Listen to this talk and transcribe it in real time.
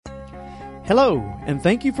Hello, and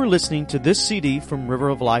thank you for listening to this CD from River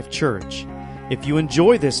of Life Church. If you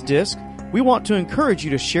enjoy this disc, we want to encourage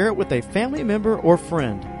you to share it with a family member or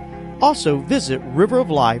friend. Also, visit River of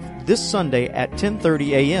Life this Sunday at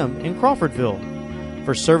 10:30 a.m. in Crawfordville.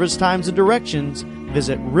 For service times and directions,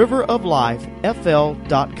 visit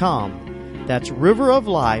riveroflifefl.com. That's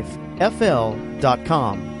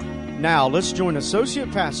riveroflifefl.com. Now, let's join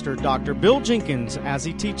Associate Pastor Dr. Bill Jenkins as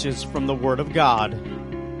he teaches from the Word of God.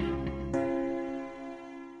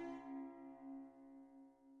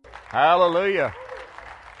 Hallelujah.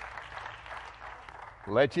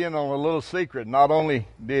 Let you in on a little secret. Not only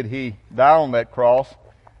did he die on that cross,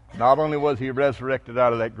 not only was he resurrected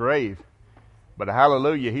out of that grave, but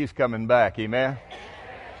hallelujah, he's coming back. Amen.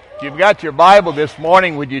 If you've got your Bible this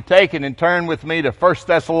morning, would you take it and turn with me to 1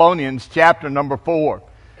 Thessalonians chapter number 4.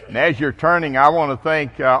 And as you're turning, I want to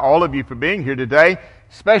thank all of you for being here today,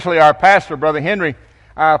 especially our pastor, Brother Henry,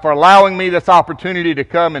 for allowing me this opportunity to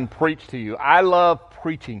come and preach to you. I love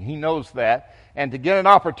preaching. He knows that. And to get an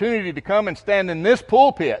opportunity to come and stand in this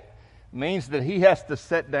pulpit means that he has to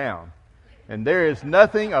sit down. And there is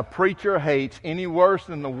nothing a preacher hates any worse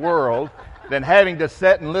in the world than having to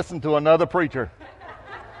sit and listen to another preacher.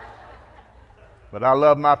 But I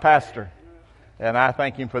love my pastor, and I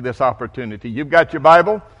thank him for this opportunity. You've got your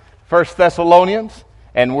Bible, 1 Thessalonians,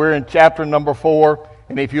 and we're in chapter number 4.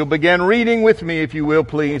 And if you'll begin reading with me, if you will,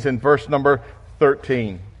 please, in verse number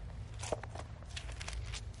 13.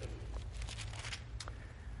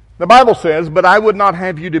 The Bible says, "But I would not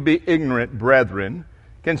have you to be ignorant, brethren,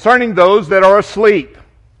 concerning those that are asleep,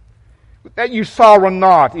 that you sorrow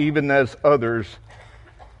not, even as others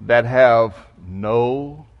that have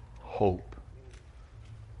no hope."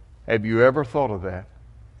 Have you ever thought of that?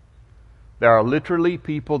 There are literally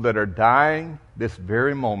people that are dying this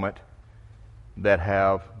very moment that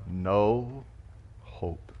have no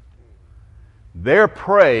hope. They're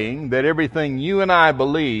praying that everything you and I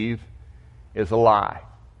believe is a lie.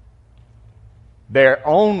 Their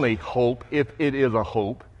only hope, if it is a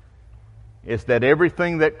hope, is that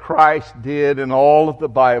everything that Christ did in all of the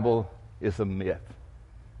Bible is a myth.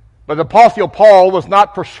 But the Apostle Paul was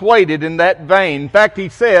not persuaded in that vein. In fact, he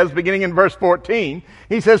says, beginning in verse 14,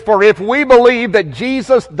 he says, "For if we believe that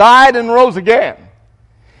Jesus died and rose again,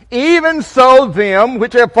 even so them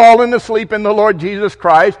which have fallen asleep in the Lord Jesus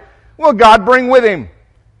Christ will God bring with him.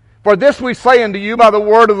 For this we say unto you by the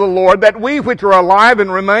word of the Lord, that we which are alive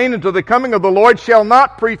and remain until the coming of the Lord shall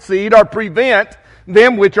not precede or prevent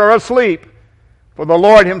them which are asleep. For the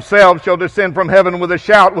Lord himself shall descend from heaven with a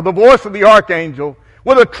shout, with the voice of the archangel,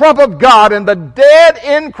 with a trump of God, and the dead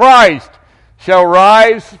in Christ shall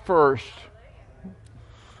rise first.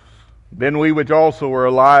 Then we which also are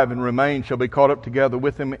alive and remain shall be caught up together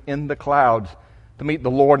with him in the clouds to meet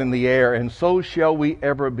the Lord in the air, and so shall we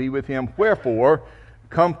ever be with him. Wherefore,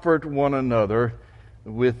 comfort one another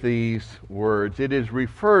with these words." It is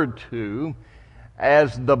referred to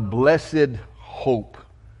as the blessed hope.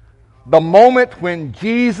 The moment when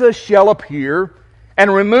Jesus shall appear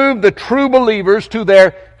and remove the true believers to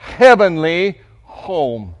their heavenly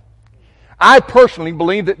home. I personally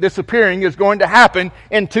believe that this appearing is going to happen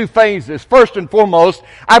in two phases. First and foremost,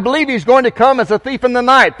 I believe he's going to come as a thief in the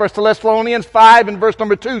night. 1 Thessalonians 5 and verse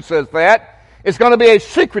number 2 says that. It's going to be a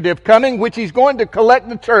secretive coming, which he's going to collect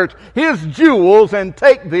the church, his jewels, and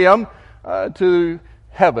take them to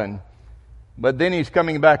heaven. But then he's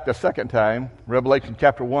coming back the second time. Revelation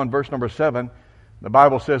chapter 1, verse number 7, the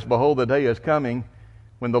Bible says, "Behold, the day is coming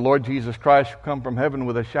when the Lord Jesus Christ will come from heaven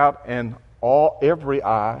with a shout, and every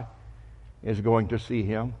eye is going to see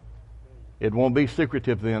him." It won't be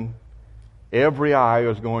secretive then. Every eye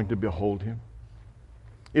is going to behold him.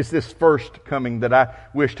 It's this first coming that I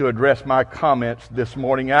wish to address my comments this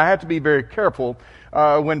morning. I have to be very careful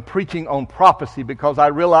when preaching on prophecy, because I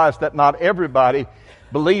realize that not everybody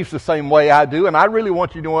believes the same way I do, and I really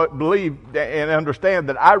want you to believe and understand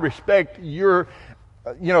that I respect your,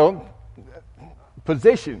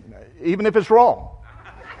 position, even if it's wrong.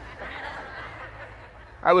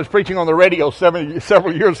 I was preaching on the radio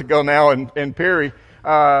several years ago now in Perry,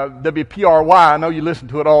 WPRY. I know you listen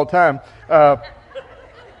to it all the time.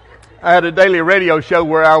 I had a daily radio show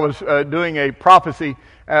where I was doing a prophecy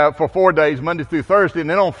for 4 days, Monday through Thursday, and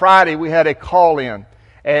then on Friday we had a call-in,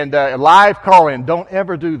 and a live call-in. Don't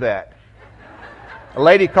ever do that. A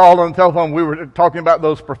lady called on the telephone. We were talking about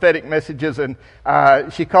those prophetic messages, and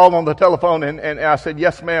she called on the telephone, and I said,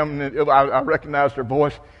 "Yes, ma'am." And I recognized her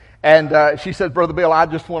voice, and she said, "Brother Bill, I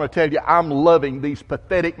just want to tell you, I'm loving these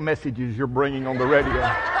pathetic messages you're bringing on the radio."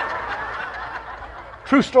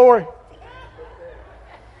 True story.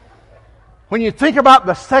 When you think about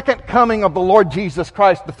the second coming of the Lord Jesus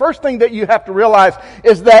Christ, the first thing that you have to realize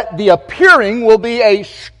is that the appearing will be a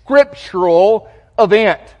scriptural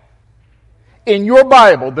event. In your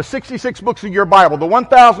Bible, the 66 books of your Bible, the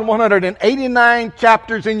 1,189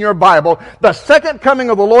 chapters in your Bible, the second coming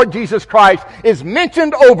of the Lord Jesus Christ is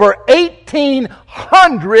mentioned over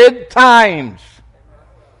 1,800 times.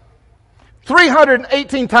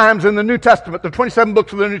 318 times in the New Testament, the 27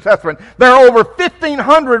 books of the New Testament. There are over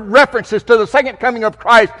 1,500 references to the second coming of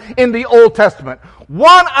Christ in the Old Testament.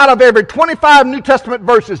 1 out of every 25 New Testament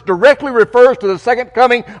verses directly refers to the second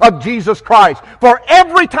coming of Jesus Christ. For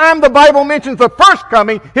every time the Bible mentions the first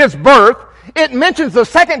coming, His birth, it mentions the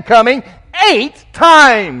second coming 8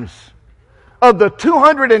 times. Of the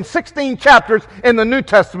 216 chapters in the New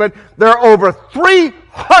Testament, there are over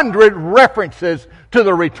 300 references to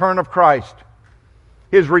the return of Christ.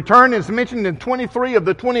 His return is mentioned in 23 of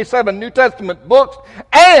the 27 New Testament books,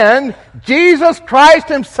 and Jesus Christ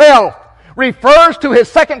Himself refers to His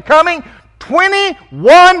second coming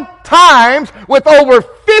 21 times with over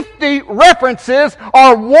 50 references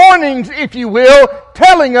or warnings, if you will,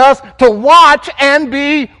 telling us to watch and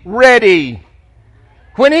be ready.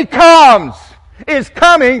 When He comes, is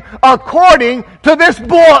coming according to this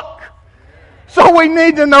book. So we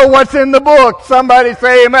need to know what's in the book. Somebody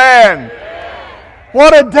say amen.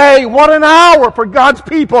 What a day, what an hour for God's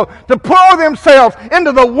people to pour themselves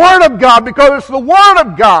into the Word of God, because it's the Word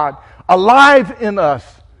of God alive in us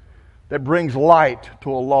that brings light to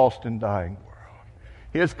a lost and dying world.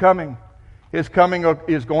 His coming is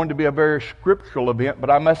going to be a very scriptural event, but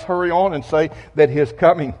I must hurry on and say that His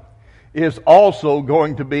coming is also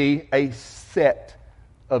going to be a set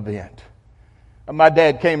event. My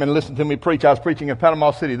dad came and listened to me preach. I was preaching in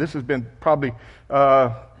Panama City. This has been probably,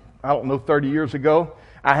 30 years ago.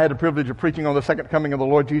 I had the privilege of preaching on the second coming of the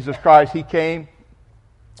Lord Jesus Christ. He came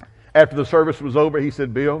after the service was over. He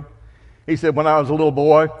said, Bill, he said, when I was a little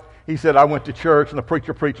boy, he said, I went to church and the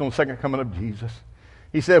preacher preached on the second coming of Jesus.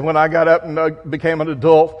 He said, when I got up and became an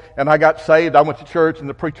adult and I got saved, I went to church and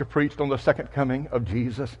the preacher preached on the second coming of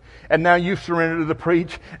Jesus. And now you've surrendered to the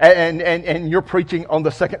preach and you're preaching on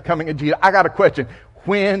the second coming of Jesus. I got a question.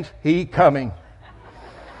 When's He coming?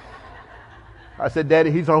 I said,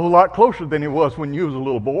 Daddy, He's a whole lot closer than He was when you was a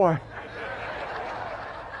little boy.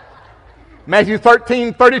 Matthew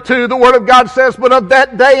 13:32, the Word of God says, but of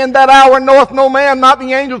that day and that hour knoweth no man, not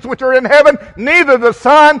the angels which are in heaven, neither the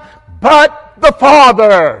Son, but the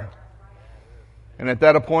Father. And at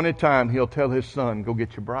that appointed time, He'll tell His Son, go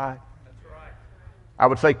get your bride. That's right. I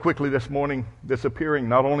would say quickly this morning, this appearing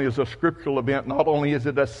not only is a scriptural event, not only is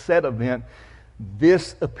it a set event,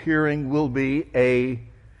 this appearing will be a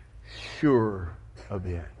sure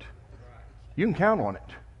event. You can count on it.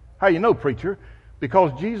 How you know, preacher?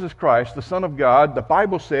 Because Jesus Christ, the Son of God, the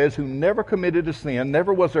Bible says, who never committed a sin,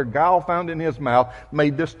 never was there guile found in His mouth,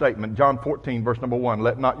 made this statement, John 14, verse number 1,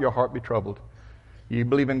 let not your heart be troubled. You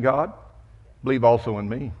believe in God? Believe also in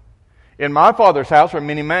me. In my Father's house are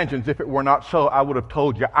many mansions. If it were not so, I would have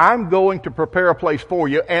told you. I'm going to prepare a place for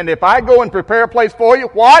you. And if I go and prepare a place for you,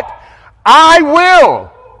 what? I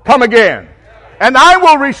will come again. And I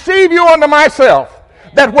will receive you unto myself,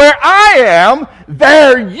 that where I am,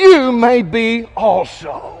 there you may be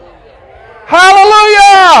also.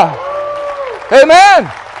 Hallelujah!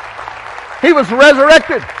 Amen. He was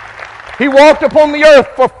resurrected. He walked upon the earth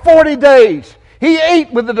for 40 days. He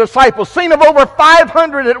ate with the disciples, seen of over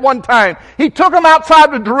 500 at one time. He took them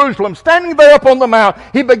outside of Jerusalem, standing there upon the mount.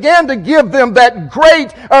 He began to give them that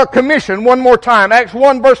great commission one more time. Acts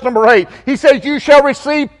 1 verse number 8. He says, you shall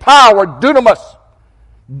receive power, dunamis,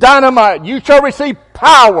 dynamite. You shall receive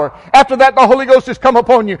power. After that, the Holy Ghost has come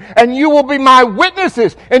upon you. And you will be my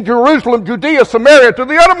witnesses in Jerusalem, Judea, Samaria, to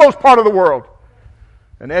the uttermost part of the world.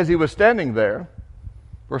 And as He was standing there,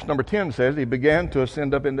 verse number 10 says, He began to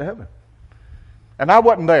ascend up into heaven. And I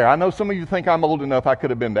wasn't there. I know some of you think I'm old enough I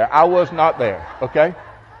could have been there. I was not there, okay?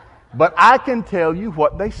 But I can tell you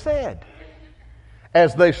what they said.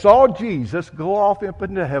 As they saw Jesus go off up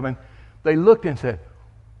into heaven, they looked and said,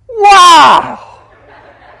 wow!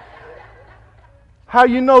 How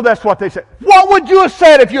you know that's what they said? What would you have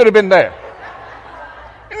said if you'd have been there?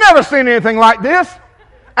 You've never seen anything like this.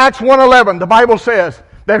 Acts 1:11, the Bible says,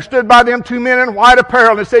 there stood by them 2 men in white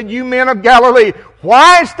apparel, and they said, you men of Galilee,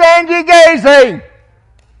 why stand ye gazing?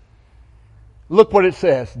 Look what it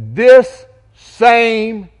says. This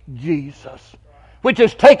same Jesus, which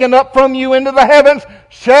is taken up from you into the heavens,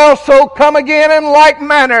 shall so come again in like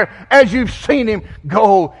manner as you've seen Him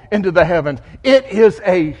go into the heavens. It is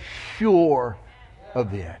a sure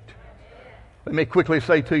event. Let me quickly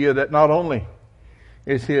say to you that not only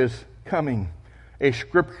is His coming a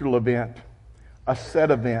scriptural event, a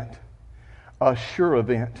set event, a sure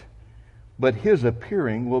event, but his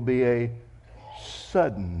appearing will be a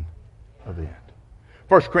sudden event.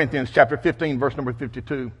 1 Corinthians chapter 15, verse number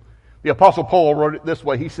 52. The Apostle Paul wrote it this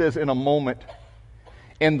way. He says, in a moment,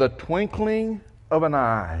 in the twinkling of an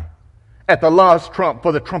eye, at the last trump,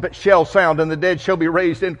 for the trumpet shall sound, and the dead shall be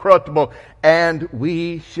raised incorruptible, and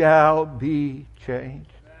we shall be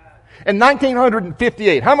changed. In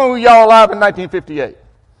 1958, how many of y'all alive in 1958?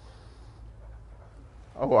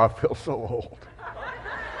 Oh, I feel so old.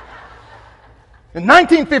 In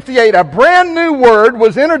 1958, a brand new word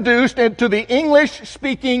was introduced into the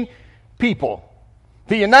English-speaking people.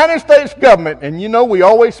 The United States government, and you know we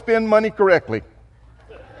always spend money correctly.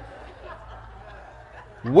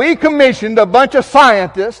 We commissioned a bunch of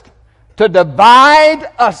scientists to divide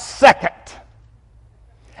a second.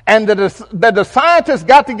 And the scientists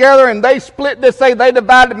got together and they split this, say they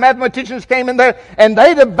divided, mathematicians came in there, and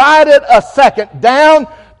they divided a second down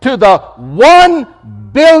to the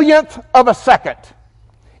 1/1000th of a second.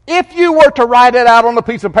 If you were to write it out on a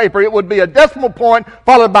piece of paper, it would be a decimal point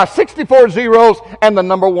followed by 64 zeros and the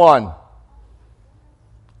number 1.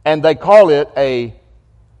 And they call it a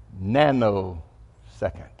nanosecond.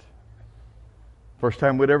 First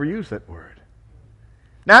time we'd ever use that word.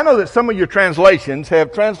 Now, I know that some of your translations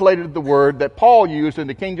have translated the word that Paul used in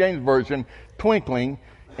the King James Version, twinkling,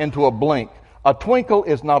 into a blink. A twinkle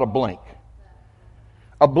is not a blink.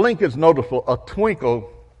 A blink is noticeable. A twinkle,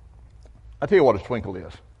 I'll tell you what a twinkle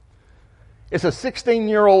is. It's a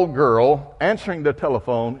 16-year-old girl answering the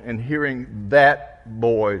telephone and hearing that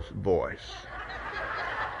boy's voice.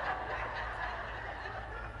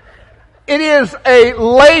 It is a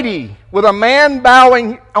lady with a man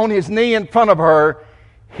bowing on his knee in front of her,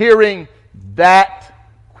 hearing that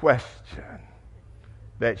question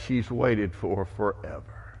that she's waited for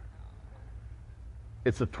forever.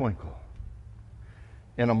 It's a twinkle.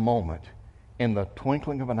 In a moment, in the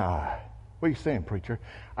twinkling of an eye. What are you saying, preacher?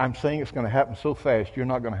 I'm saying it's going to happen so fast you're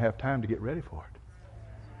not going to have time to get ready for it.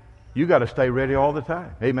 You got to stay ready all the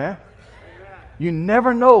time. Amen? You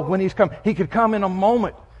never know when he's coming. He could come in a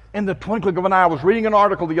moment, in the twinkling of an eye. I was reading an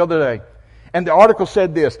article the other day, and the article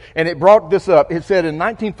said this, and it brought this up. It said in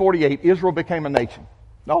 1948, Israel became a nation.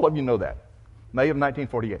 All of you know that. May of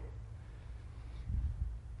 1948.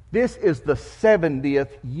 This is the 70th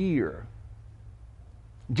year.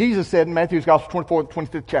 Jesus said in Matthew's Gospel 24th,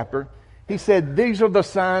 25th chapter, he said, these are the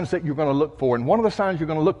signs that you're going to look for. And one of the signs you're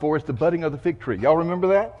going to look for is the budding of the fig tree. Y'all remember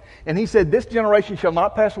that? And he said, this generation shall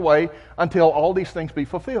not pass away until all these things be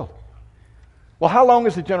fulfilled. Well, how long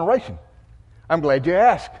is a generation? I'm glad you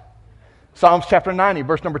asked. Psalms chapter 90,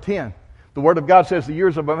 verse number 10. The Word of God says the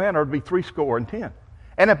years of a man are to be 70.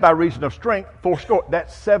 And if by reason of strength, 80.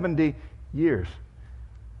 That's 70 years.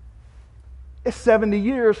 It's 70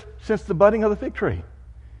 years since the budding of the fig tree.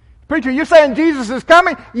 Preacher, you're saying Jesus is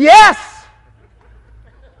coming? Yes!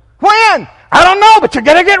 When? I don't know, but you're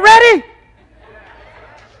going to get ready.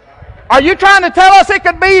 Are you trying to tell us it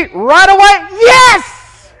could be right away?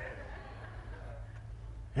 Yes!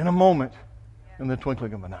 In a moment, in the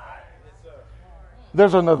twinkling of an eye.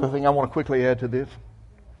 There's another thing I want to quickly add to this.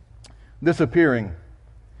 This appearing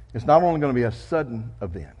is not only going to be a sudden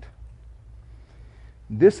event.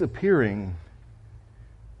 This appearing,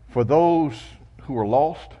 for those who are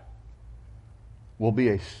lost, will be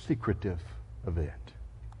a secretive event.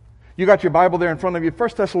 You got your Bible there in front of you. 1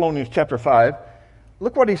 Thessalonians chapter 5.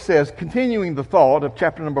 Look what he says, continuing the thought of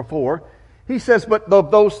chapter number 4. He says, but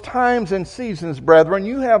of those times and seasons, brethren,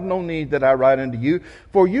 you have no need that I write unto you,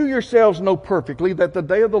 for you yourselves know perfectly that the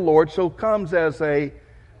day of the Lord so comes as a,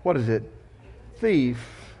 what is it? Thief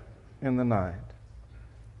in the night.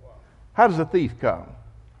 How does a thief come?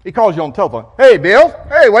 He calls you on the telephone. Hey, Bill.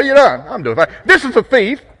 Hey, what are you doing? I'm doing fine. This is a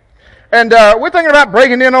thief. And we're thinking about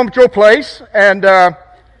breaking in on your place. And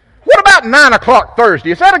what about 9 o'clock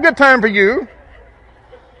Thursday? Is that a good time for you?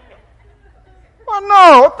 Well,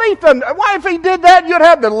 no, a thief doesn't. Why, if he did that, you'd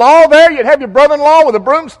have the law there. You'd have your brother-in-law with a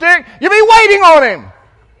broomstick. You'd be waiting on him.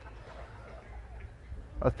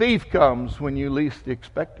 A thief comes when you least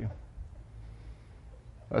expect him.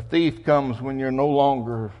 A thief comes when you're no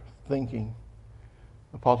longer thinking.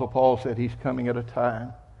 Apostle Paul said he's coming at a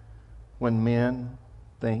time when men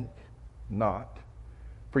think not.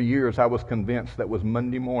 For years I was convinced that was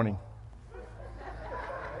Monday morning.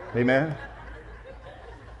 Amen?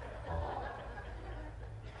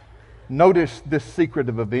 Notice this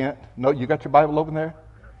secretive event. No, you got your Bible open there?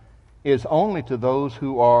 Is only to those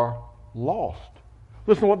who are lost.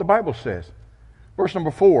 Listen to what the Bible says. Verse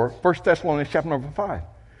number 4, 1 Thessalonians chapter number 5.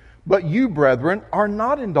 But you, brethren, are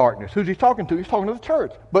not in darkness. Who's he talking to? He's talking to the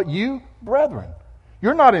church. But you, brethren.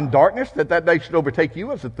 You're not in darkness that day should overtake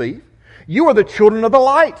you as a thief. You are the children of the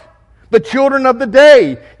light, the children of the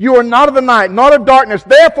day. You are not of the night, not of darkness.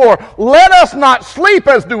 Therefore, let us not sleep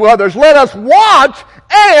as do others. Let us watch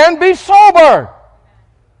and be sober.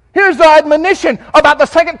 Here's the admonition about the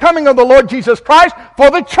second coming of the Lord Jesus Christ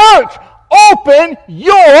for the church. Open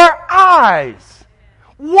your eyes.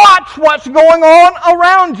 Watch what's going on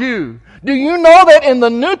around you. Do you know that in the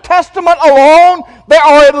New Testament alone, there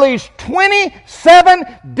are at least 27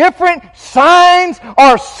 different signs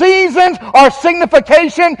or seasons or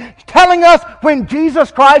signification telling us when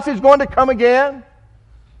Jesus Christ is going to come again? I'm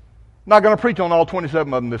not going to preach on all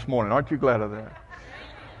 27 of them this morning. Aren't you glad of that?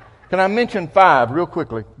 Can I mention 5 real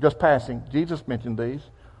quickly, just passing? Jesus mentioned these.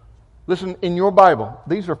 Listen, in your Bible,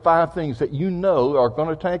 these are 5 things that you know are going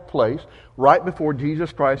to take place right before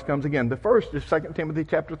Jesus Christ comes again. The first is 2 Timothy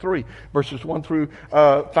chapter 3, verses 1 through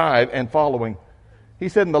 5 and following. He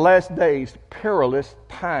said, in the last days, perilous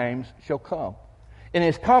times shall come. In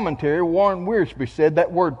his commentary, Warren Wiersbe said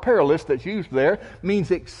that word perilous that's used there means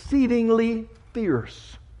exceedingly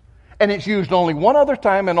fierce. And it's used only one other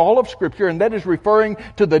time in all of Scripture, and that is referring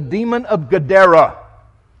to the demon of Gadara.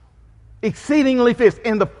 Exceedingly fierce.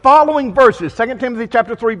 In the following verses, 2 Timothy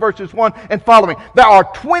chapter 3, verses 1 and following, there are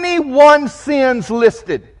 21 sins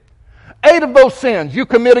listed. 8 of those sins you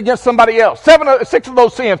commit against somebody else. 7 of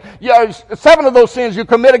those sins you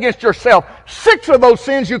commit against yourself. 6 of those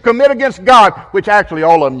sins you commit against God, which actually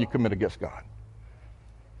all of them you commit against God.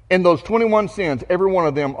 In those 21 sins, every one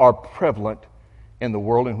of them are prevalent in the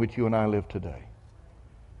world in which you and I live today.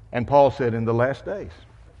 And Paul said, in the last days,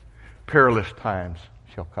 perilous times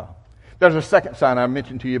shall come. There's a second sign I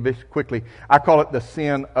mentioned to you quickly. I call it the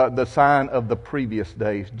sign of the previous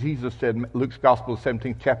days. Jesus said in Luke's Gospel,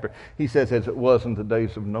 17th chapter, he says, as it was in the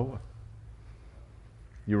days of Noah.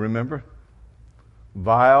 You remember?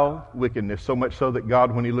 Vile wickedness, so much so that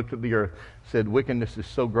God, when he looked at the earth, said, wickedness is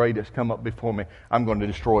so great it's come up before me. I'm going to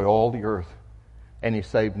destroy all the earth. And he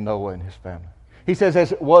saved Noah and his family. He says,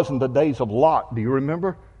 as it was in the days of Lot. Do you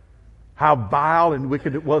remember how vile and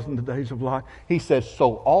wicked it was in the days of Lot? He says,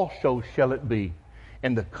 so also shall it be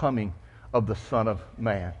in the coming of the Son of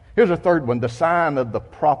Man. Here's a third one, the sign of the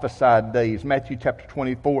prophesied days. Matthew chapter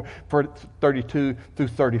 24, 32 through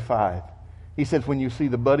 35. He says, when you see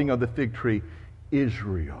the budding of the fig tree,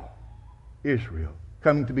 Israel,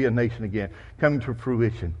 coming to be a nation again, coming to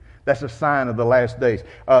fruition. That's a sign of the last days.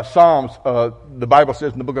 Psalms, the Bible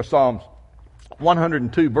says in the book of Psalms,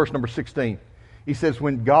 102, verse number 16. He says,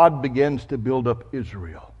 when God begins to build up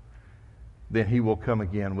Israel, then he will come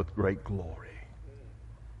again with great glory.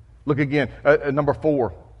 Look again, number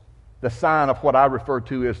 4, the sign of what I refer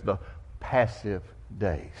to as the passive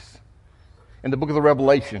days. In the book of the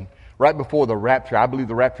Revelation, right before the rapture, I believe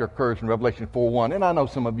the rapture occurs in Revelation 4:1, and I know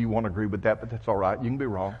some of you won't agree with that, but that's all right. You can be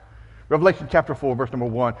wrong. Revelation chapter 4, verse number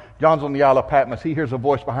 1. John's on the Isle of Patmos. He hears a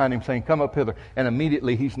voice behind him saying, come up hither. And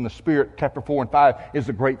immediately he's in the Spirit. Chapter 4 and 5 is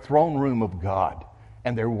the great throne room of God.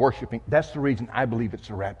 And they're worshiping. That's the reason I believe it's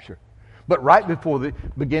the rapture. But right before the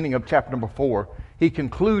beginning of chapter number 4, he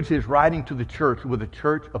concludes his writing to the church with the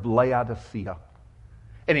church of Laodicea.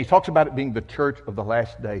 And he talks about it being the church of the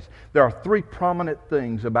last days. There are 3 prominent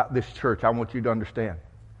things about this church I want you to understand.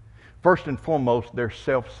 First and foremost, they're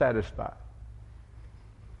self-satisfied.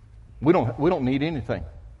 We don't need anything.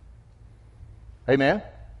 Amen?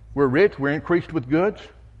 We're rich. We're increased with goods.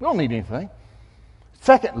 We don't need anything.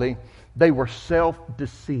 Secondly, they were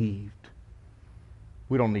self-deceived.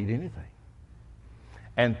 We don't need anything.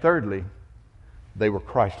 And thirdly, they were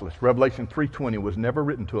Christless. Revelation 3:20 was never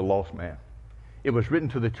written to a lost man. It was written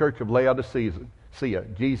to the church of Laodicea.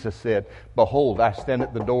 Jesus said, behold, I stand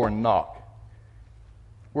at the door and knock.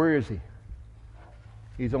 Where is he?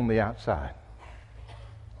 He's on the outside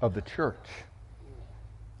of the church.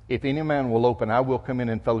 If any man will open, I will come in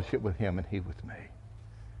and fellowship with him and he with me.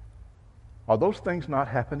 Are those things not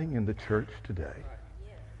happening in the church today?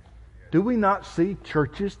 Do we not see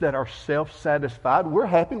churches that are self-satisfied? We're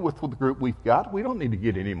happy with the group we've got. We don't need to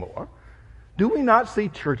get any more. Do we not see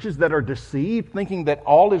churches that are deceived, thinking that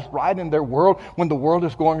all is right in their world when the world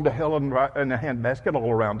is going to hell in a handbasket all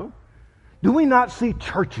around them? Do we not see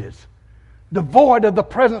churches devoid of the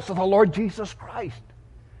presence of the Lord Jesus Christ?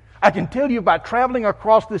 I can tell you by traveling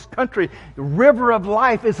across this country, the river of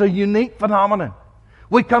life is a unique phenomenon.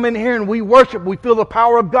 We come in here and we worship. We feel the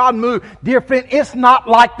power of God move. Dear friend, it's not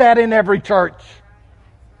like that in every church.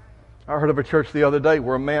 I heard of a church the other day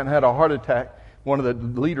where a man had a heart attack. One of the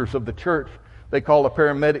leaders of the church, they called the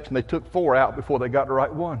paramedics and they took 4 out before they got the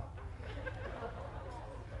right one.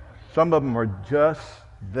 Some of them are just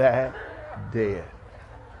that dead.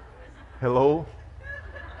 Hello?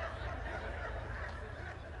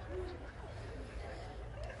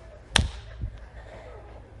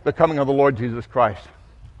 the coming of the Lord Jesus Christ.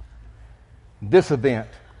 This event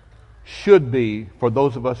should be, for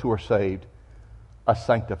those of us who are saved, a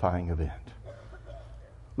sanctifying event.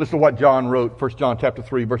 Listen to what John wrote, 1 John chapter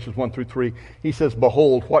 3, verses 1 through 3. He says,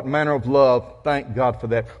 "Behold, what manner of love," thank God for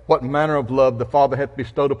that, "what manner of love the Father hath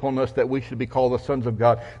bestowed upon us, that we should be called the sons of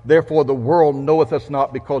God. Therefore the world knoweth us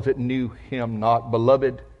not, because it knew him not."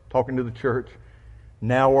 Beloved, talking to the church,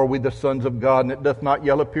 now are we the sons of God, and it doth not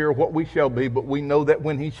yet appear what we shall be, but we know that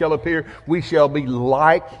when he shall appear, we shall be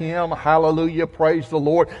like him. Hallelujah, praise the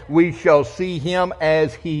Lord. We shall see him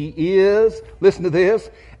as he is. Listen to this.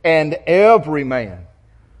 "And every man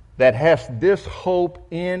that has this hope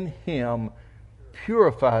in him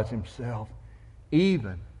purifies himself,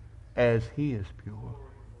 even as he is pure."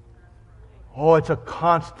 Oh, it's a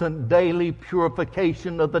constant daily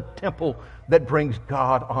purification of the temple that brings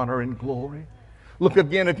God honor and glory. Look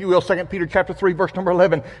again, if you will, 2 Peter chapter 3, verse number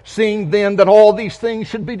 11. "Seeing then that all these things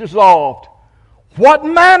should be dissolved, what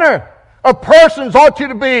manner of persons ought you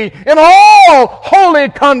to be in all holy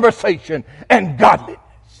conversation and godliness?"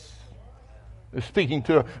 Speaking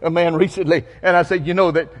to a man recently, and I said, you know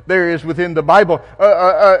that there is within the Bible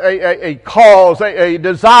a cause, a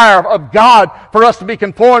desire of God for us to be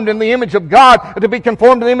conformed in the image of God, to be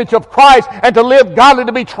conformed to the image of Christ, and to live godly,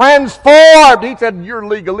 to be transformed. He said, "You're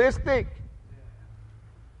legalistic."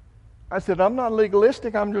 I said, "I'm not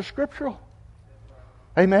legalistic, I'm just scriptural."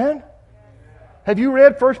 Amen? Have you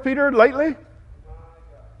read 1 Peter lately?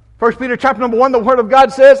 1 Peter chapter number 1, the Word of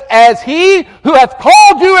God says, "As he who hath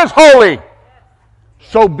called you is holy,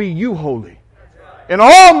 so be you holy in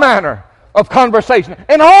all manner of conversation."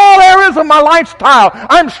 In all areas of my lifestyle,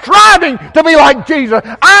 I'm striving to be like Jesus.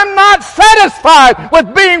 I'm not satisfied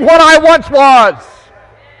with being what I once was.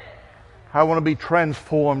 I want to be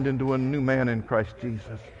transformed into a new man in Christ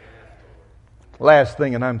Jesus. Last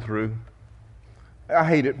thing, and I'm through. I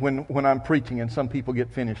hate it when I'm preaching and some people get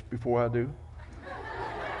finished before I do.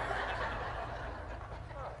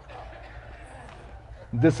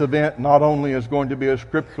 This event not only is going to be a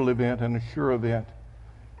scriptural event and a sure event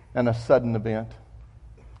and a sudden event,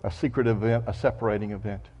 a secret event, a separating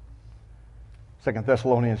event. 2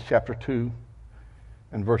 Thessalonians chapter 2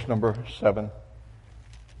 and verse number 7.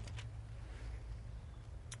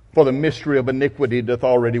 "For the mystery of iniquity doth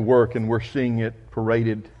already work," and we're seeing it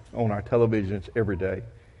paraded on our televisions every day.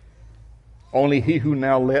 "Only he who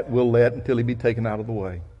now will let until he be taken out of the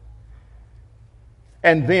way.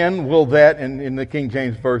 And then will that," and in the King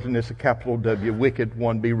James Version it's a capital W, "wicked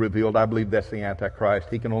one be revealed." I believe that's the Antichrist.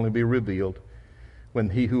 He can only be revealed when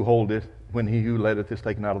he who letteth is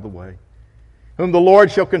taken out of the way. "Whom the Lord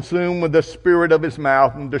shall consume with the spirit of his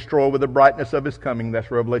mouth and destroy with the brightness of his coming." That's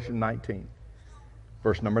Revelation 19.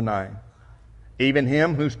 Verse number 9. "Even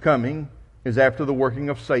him whose coming is after the working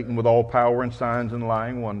of Satan with all power and signs and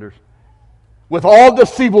lying wonders, with all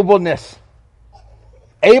deceivableness,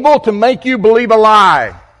 able to make you believe a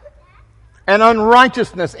lie and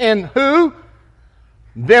unrighteousness in" who?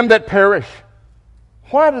 "Them that perish."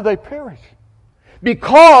 Why do they perish?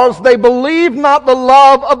 "Because they believe not the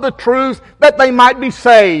love of the truth, that they might be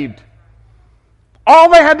saved." All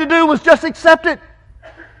they had to do was just accept it.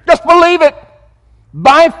 Just believe it.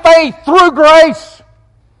 By faith, through grace.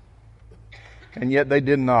 And yet they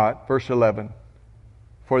did not. Verse 11.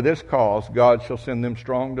 "For this cause God shall send them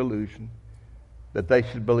strong delusion, that they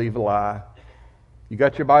should believe a lie." You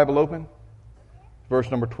got your Bible open? Verse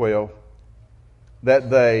number 12. "That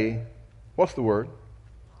they," what's the word?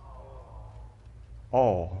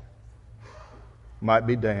 "All might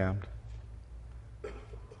be damned."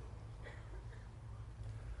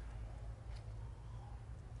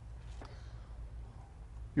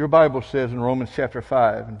 Your Bible says in Romans chapter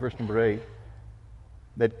 5 and verse number 8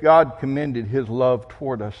 that God commended his love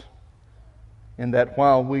toward us in that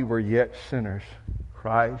while we were yet sinners,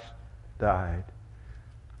 Christ died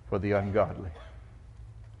for the ungodly.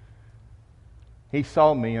 He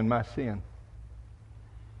saw me in my sin.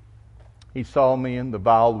 He saw me in the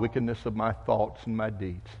vile wickedness of my thoughts and my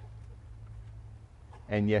deeds.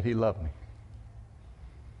 And yet he loved me.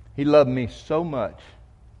 He loved me so much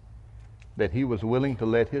that he was willing to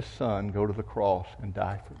let his son go to the cross and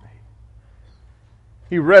die for me.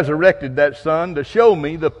 He resurrected that son to show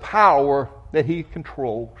me the power that he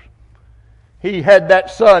controls. He had that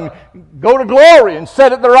son go to glory and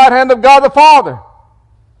sit at the right hand of God the Father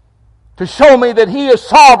to show me that he is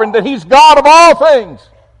sovereign, that he's God of all things.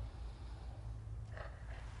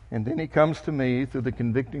 And then he comes to me through the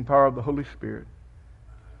convicting power of the Holy Spirit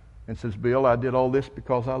and says, "Bill, I did all this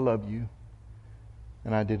because I love you,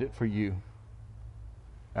 and I did it for you,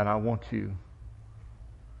 and I want you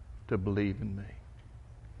to believe in me."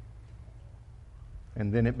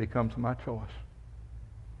 And then it becomes my choice.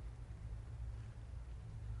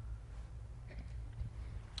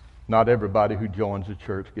 Not everybody who joins the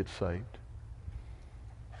church gets saved.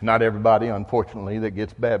 Not everybody, unfortunately, that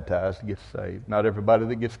gets baptized gets saved. Not everybody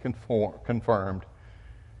that gets confirmed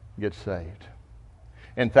gets saved.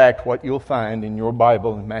 In fact, what you'll find in your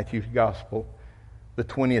Bible, in Matthew's Gospel, the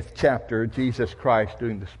 20th chapter, Jesus Christ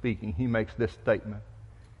doing the speaking, he makes this statement.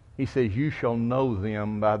 He says, "You shall know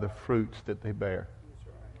them by the fruits that they bear."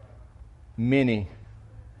 Many,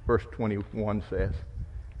 verse 21 says,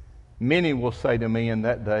 "Many will say to me in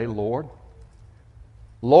that day, Lord,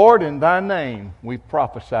 Lord, in thy name we've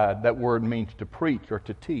prophesied." That word means to preach or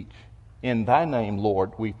to teach. In thy name,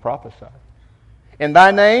 Lord, we've prophesied. In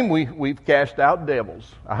thy name we've cast out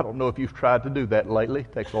devils. I don't know if you've tried to do that lately.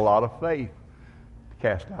 It takes a lot of faith to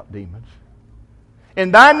cast out demons.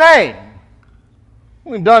 In thy name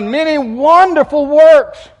we've done many wonderful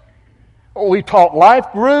works. We taught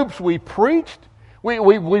life groups. We preached.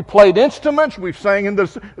 We played instruments. We sang in the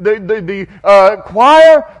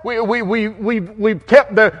choir. We've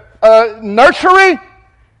kept the nursery.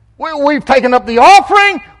 We've taken up the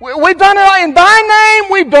offering. We've done it in thy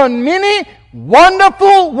name. We've done many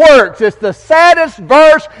wonderful works. It's the saddest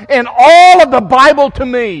verse in all of the Bible to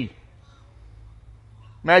me.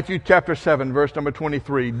 Matthew chapter 7, verse number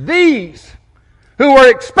 23. "These who are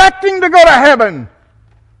expecting to go to heaven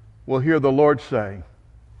will hear the Lord say,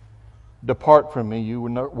 'Depart from me, you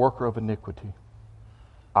worker of iniquity.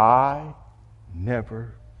 I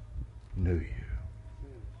never knew you.'"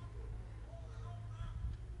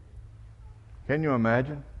 Can you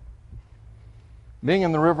imagine being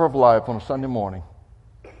in the river of life on a Sunday morning,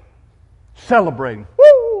 celebrating?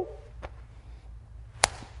 Woo!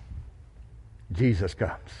 Jesus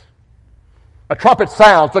comes. A trumpet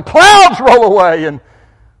sounds, the clouds roll away, and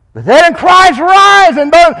the dead in Christ rise,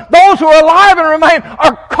 and those who are alive and remain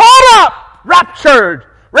are caught up, raptured,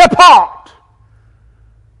 repart,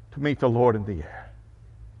 to meet the Lord in the air.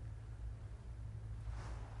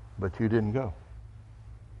 But you didn't go.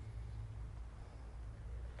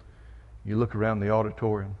 You look around the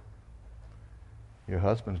auditorium. Your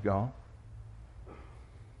husband's gone.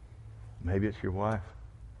 Maybe it's your wife.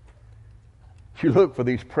 You look for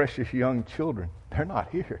these precious young children. They're not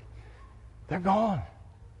here. They're gone.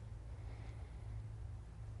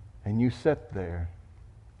 And you sit there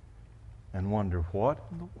and wonder, what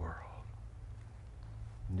in the world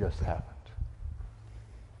just happened?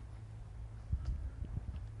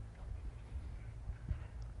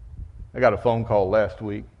 I got a phone call last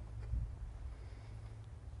week.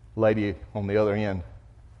 Lady on the other end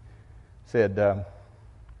said, "Do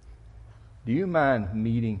you mind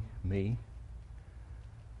meeting me?"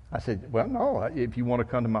 I said, "Well, no. If you want to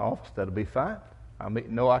come to my office, that'll be fine."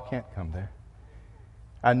 No, I can't come there.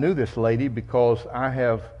 I knew this lady because I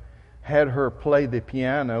have had her play the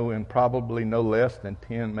piano in probably no less than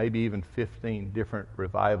 10, maybe even 15 different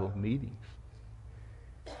revival meetings.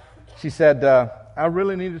 She said, "I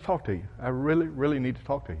really need to talk to you. I really, really need to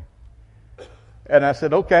talk to you." And I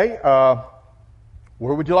said, "Okay,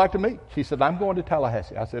 where would you like to meet?" She said, "I'm going to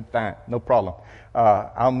Tallahassee." I said, "Fine, no problem.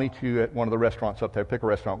 I'll meet you at one of the restaurants up there. Pick a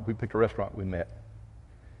restaurant." We picked a restaurant. We met.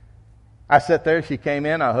 I sat there. She came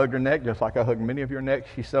in. I hugged her neck just like I hugged many of your necks.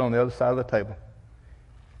 She sat on the other side of the table.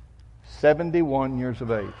 71 years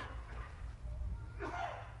of age.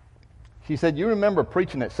 She said, "You remember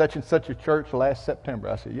preaching at such and such a church last September?"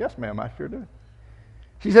 I said, "Yes, ma'am, I sure do."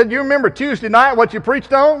 She said, "You remember Tuesday night what you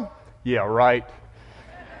preached on?" "Yeah, right."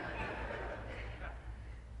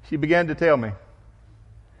 She began to tell me.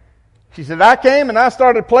 She said, "I came and I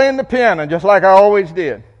started playing the piano just like I always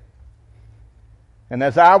did. And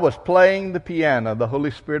as I was playing the piano, the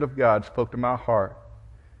Holy Spirit of God spoke to my heart,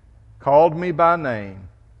 called me by name,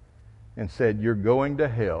 and said, 'You're going to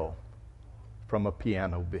hell from a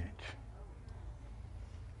piano bench.'"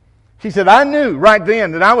 She said, "I knew right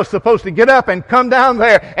then that I was supposed to get up and come down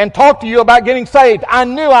there and talk to you about getting saved. I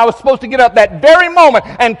knew I was supposed to get up that very moment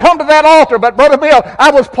and come to that altar. But Brother Bill, I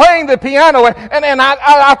was playing the piano and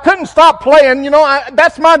I couldn't stop playing. You know,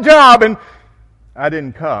 that's my job. And I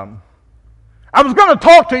didn't come. I was going to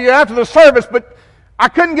talk to you after the service, but I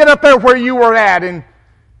couldn't get up there where you were at. And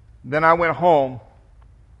then I went home."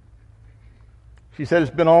 She said, "It's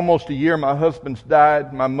been almost a year. My husband's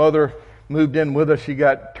died. My mother moved in with us. She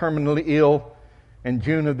got terminally ill. In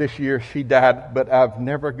June of this year, she died. But I've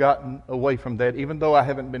never gotten away from that. Even though I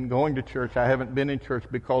haven't been going to church, I haven't been in church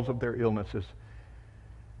because of their illnesses."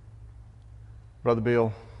 Brother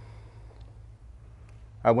Bill,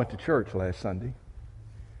 I went to church last Sunday.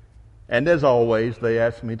 And as always, they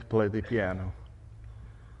asked me to play the piano.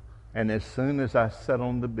 And as soon as I sat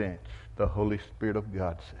on the bench, the Holy Spirit of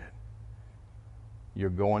God said,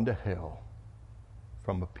 you're going to hell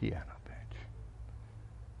from a piano bench.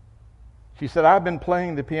 She said, I've been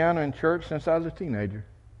playing the piano in church since I was a teenager.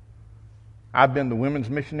 I've been the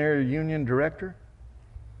Women's Missionary Union director.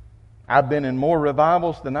 I've been in more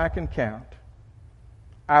revivals than I can count.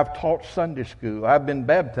 I've taught Sunday school. I've been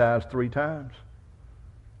baptized 3 times.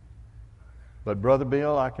 But Brother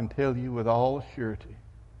Bill, I can tell you with all surety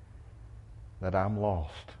that I'm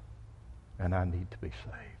lost and I need to be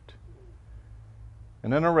saved.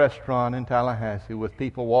 And in a restaurant in Tallahassee with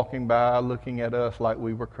people walking by looking at us like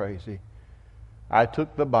we were crazy, I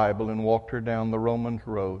took the Bible and walked her down the Romans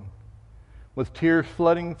road. With tears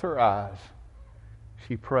flooding her eyes,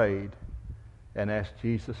 she prayed and asked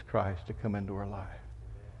Jesus Christ to come into her life.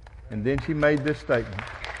 And then she made this statement.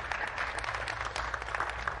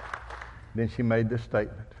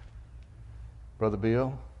 Brother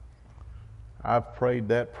Bill, I've prayed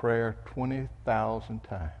that prayer 20,000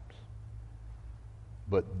 times.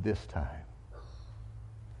 But this time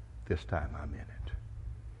I'm in it.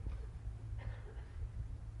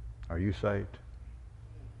 Are you saved?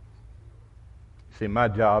 See, my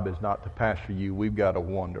job is not to pastor you. We've got a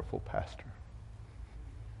wonderful pastor.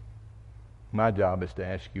 My job is to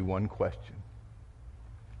ask you one question.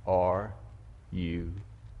 Are you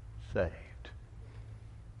saved?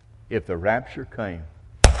 If the rapture came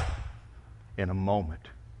in a moment,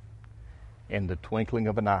 in the twinkling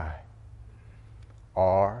of an eye,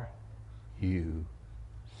 are you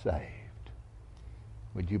saved?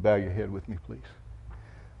 Would you bow your head with me, please?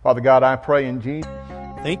 Father God, I pray in Jesus.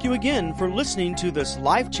 Thank you again for listening to this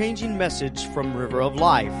life-changing message from River of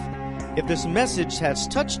Life. If this message has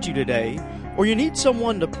touched you today, or you need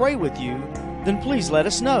someone to pray with you, then please let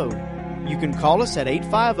us know. You can call us at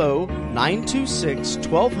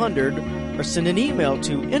 850-926-1200 or send an email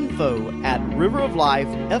to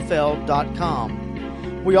info@riveroflifefl.com.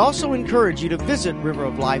 We also encourage you to visit River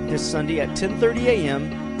of Life this Sunday at 10:30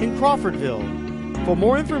 a.m. in Crawfordville. For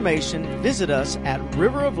more information, visit us at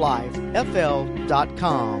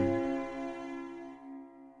riveroflifefl.com.